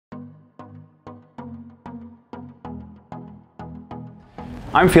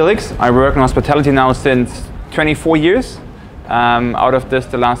I'm Felix. I work in hospitality now since 24 years. Out of this,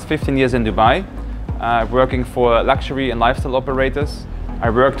 the last 15 years in Dubai, working for luxury and lifestyle operators. I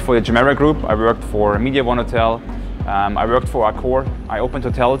worked for the Jumeirah Group, I worked for Media One Hotel, I worked for Accor, I opened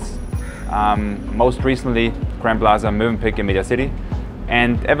hotels, most recently Grand Plaza, Mövenpick in Media City.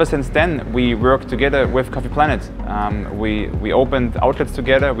 And ever since then, we worked together with Coffee Planet. We opened outlets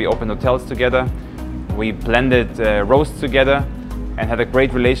together, we opened hotels together, we blended roasts together, and had a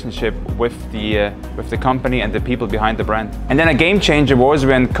great relationship with the company and the people behind the brand. And then a game changer was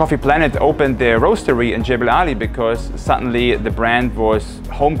when Coffee Planet opened their roastery in Jebel Ali, because suddenly the brand was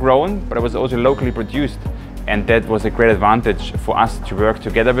homegrown, but it was also locally produced. And that was a great advantage for us to work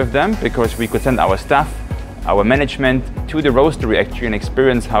together with them, because we could send our staff, our management to the roastery actually and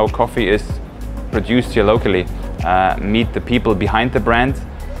experience how coffee is produced here locally, meet the people behind the brand.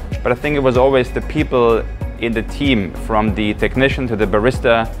 But I think it was always the people in the team, from the technician to the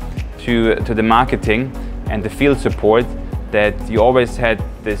barista to the marketing and the field support, that you always had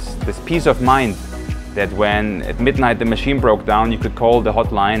this peace of mind that when at midnight the machine broke down, you could call the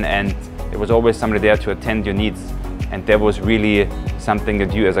hotline and there was always somebody there to attend your needs. And that was really something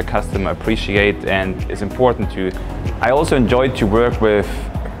that you as a customer appreciate and is important to you. I also enjoyed to work with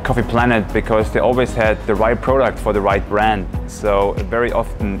Coffee Planet because they always had the right product for the right brand. So very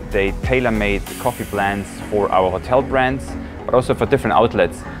often they tailor-made coffee blends for our hotel brands, but also for different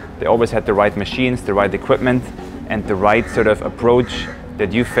outlets. They always had the right machines, the right equipment, and the right sort of approach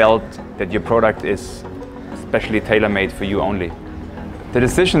that you felt that your product is especially tailor-made for you only. The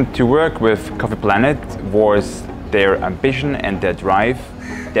decision to work with Coffee Planet was their ambition and their drive,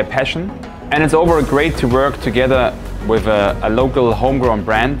 their passion. And it's overall great to work together with a local homegrown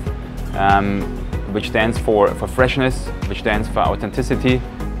brand, which stands for freshness, which stands for authenticity,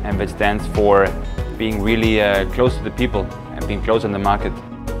 and which stands for being really close to the people and being close in the market.